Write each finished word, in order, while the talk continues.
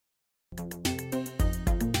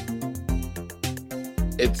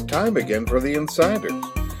It's time again for The Insiders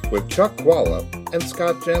with Chuck Walla and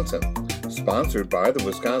Scott Jensen, sponsored by the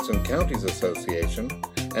Wisconsin Counties Association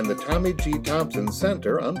and the Tommy G. Thompson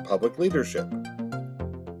Center on Public Leadership.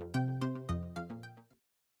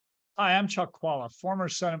 Hi, I'm Chuck Walla, former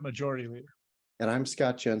Senate Majority Leader. And I'm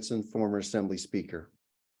Scott Jensen, former Assembly Speaker.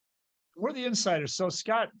 We're the Insiders. So,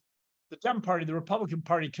 Scott, the Dem Party, the Republican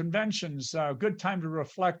Party conventions, good time to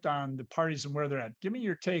reflect on the parties and where they're at. Give me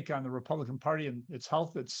your take on the Republican Party and its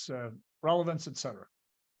health, its relevance, et cetera.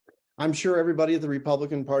 I'm sure everybody at the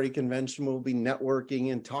Republican Party convention will be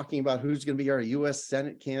networking and talking about who's going to be our U.S.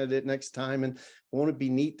 Senate candidate next time. And won't it be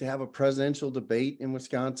neat to have a presidential debate in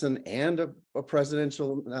Wisconsin and a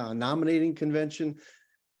presidential nominating convention?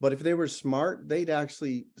 But if they were smart, they'd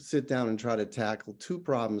actually sit down and try to tackle two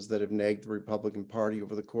problems that have nagged the Republican Party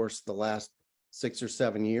over the course of the last 6 or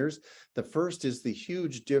 7 years. The first is the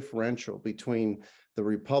huge differential between the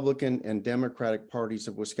Republican and Democratic parties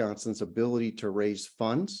of Wisconsin's ability to raise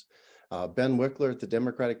funds. Ben Wickler at the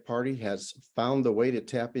Democratic Party has found a way to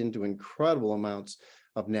tap into incredible amounts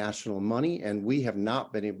of national money, and we have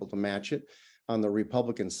not been able to match it on the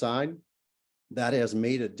Republican side. That has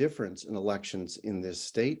made a difference in elections in this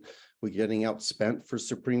state. We're getting outspent for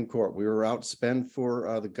Supreme Court. We were outspent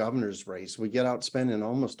for the governor's race. We get outspent in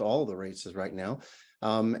almost all of the races right now.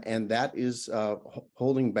 And that is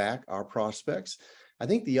holding back our prospects. I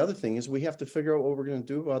think the other thing is we have to figure out what we're going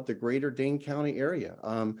to do about the greater Dane County area.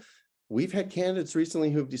 We've had candidates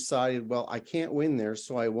recently who've decided, well, I can't win there,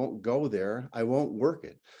 so I won't go there. I won't work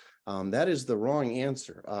it. That is the wrong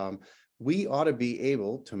answer. We ought to be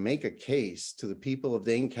able to make a case to the people of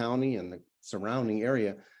Dane County and the surrounding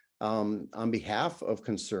area on behalf of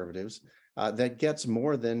conservatives that gets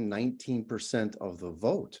more than 19% of the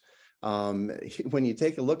vote. When you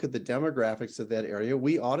take a look at the demographics of that area,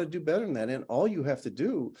 we ought to do better than that. And all you have to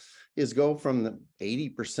do is go from the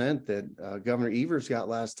 80% that Governor Evers got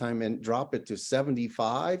last time and drop it to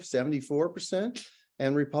 75, 74%.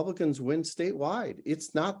 And Republicans win statewide.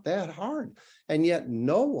 It's not that hard. And yet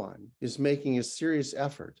no one is making a serious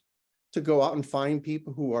effort to go out and find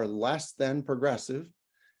people who are less than progressive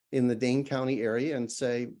in the Dane County area and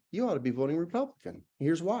say, you ought to be voting Republican.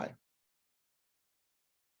 Here's why.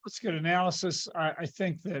 Let's get analysis. I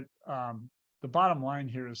think that the bottom line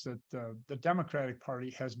here is that the Democratic Party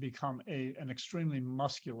has become an extremely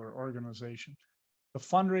muscular organization. The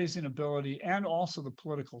fundraising ability and also the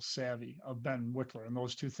political savvy of Ben Wickler, and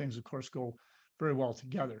those two things, of course, go very well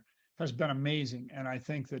together, has been amazing. And I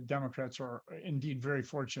think that Democrats are indeed very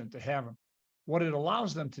fortunate to have him. What it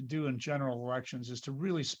allows them to do in general elections is to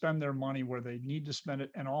really spend their money where they need to spend it,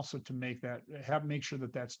 and also to make sure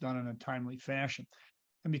that that's done in a timely fashion.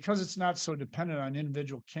 And because it's not so dependent on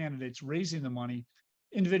individual candidates raising the money,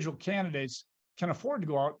 individual candidates can afford to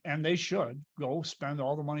go out, and they should go spend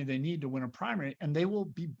all the money they need to win a primary, and they will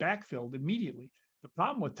be backfilled immediately. The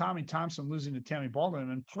problem with Tommy Thompson losing to Tammy Baldwin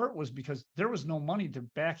in part was because there was no money to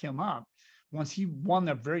back him up once he won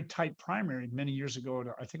that very tight primary many years ago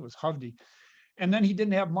to, I think it was Hovde. And then he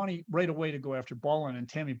didn't have money right away to go after Baldwin, and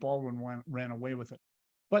Tammy Baldwin ran away with it.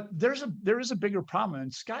 But there is a bigger problem,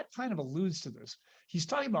 and Scott kind of alludes to this. He's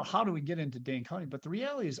talking about how do we get into Dane County, but the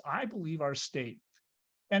reality is I believe our state,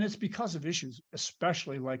 and it's because of issues,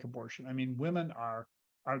 especially like abortion. I mean, women are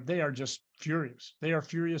just furious. They are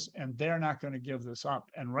furious, and they're not going to give this up,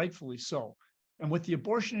 and rightfully so. And with the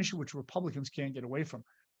abortion issue, which Republicans can't get away from,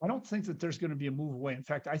 I don't think that there's going to be a move away. In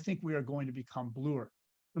fact, I think we are going to become bluer.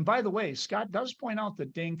 And by the way, Scott does point out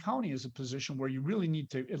that Dane County is a position where you really need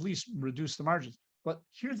to at least reduce the margins. But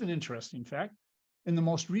here's an interesting fact. In the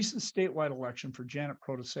most recent statewide election for Janet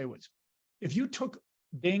Protasewicz, if you took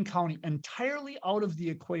Dane County entirely out of the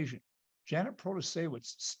equation, Janet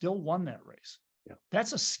Protasewicz still won that race. Yeah.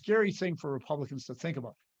 That's a scary thing for Republicans to think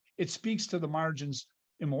about. It speaks to the margins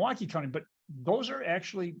in Milwaukee County, but those are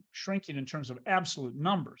actually shrinking in terms of absolute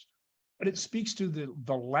numbers. But it speaks to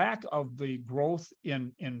the lack of the growth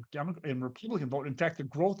in Republican vote. In fact, the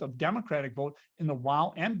growth of Democratic vote in the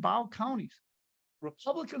WOW and BOW counties.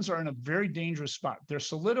 Republicans are in a very dangerous spot. They're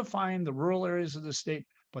solidifying the rural areas of the state,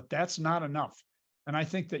 but that's not enough. And I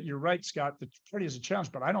think that you're right, Scott, the party is a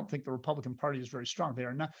challenge, but I don't think the Republican Party is very strong. They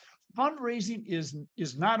are not. Fundraising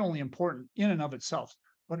is not only important in and of itself,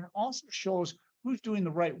 but it also shows who's doing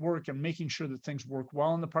the right work and making sure that things work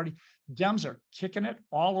well in the party. Dems are kicking it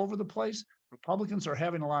all over the place. Republicans are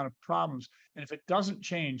having a lot of problems. And if it doesn't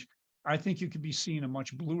change, I think you could be seeing a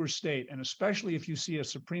much bluer state. And especially if you see a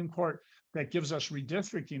Supreme Court that gives us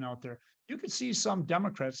redistricting out there, you could see some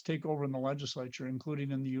Democrats take over in the legislature, including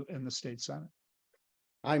in the state Senate.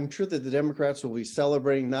 I'm sure that the Democrats will be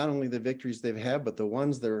celebrating not only the victories they've had, but the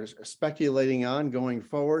ones they're speculating on going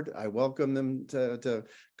forward. I welcome them to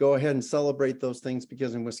go ahead and celebrate those things,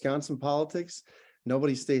 because in Wisconsin politics,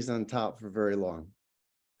 nobody stays on top for very long.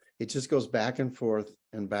 It just goes back and forth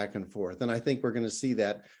and back and forth. And I think we're going to see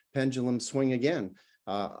that pendulum swing again.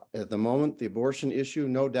 At the moment, the abortion issue,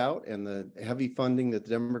 no doubt, and the heavy funding that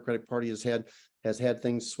the Democratic Party has had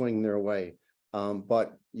things swing their way.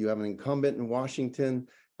 But you have an incumbent in Washington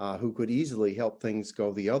who could easily help things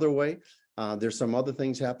go the other way. There's some other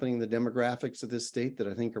things happening in the demographics of this state that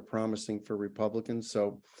I think are promising for Republicans.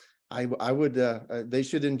 So I would they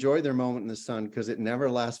should enjoy their moment in the sun, because it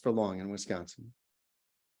never lasts for long in Wisconsin.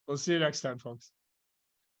 We'll see you next time, folks.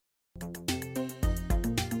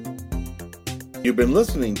 You've been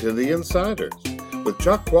listening to The Insiders with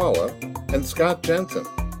Chuck Qualla and Scott Jensen,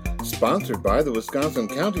 sponsored by the Wisconsin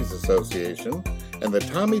Counties Association and the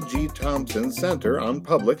Tommy G. Thompson Center on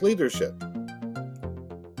Public Leadership.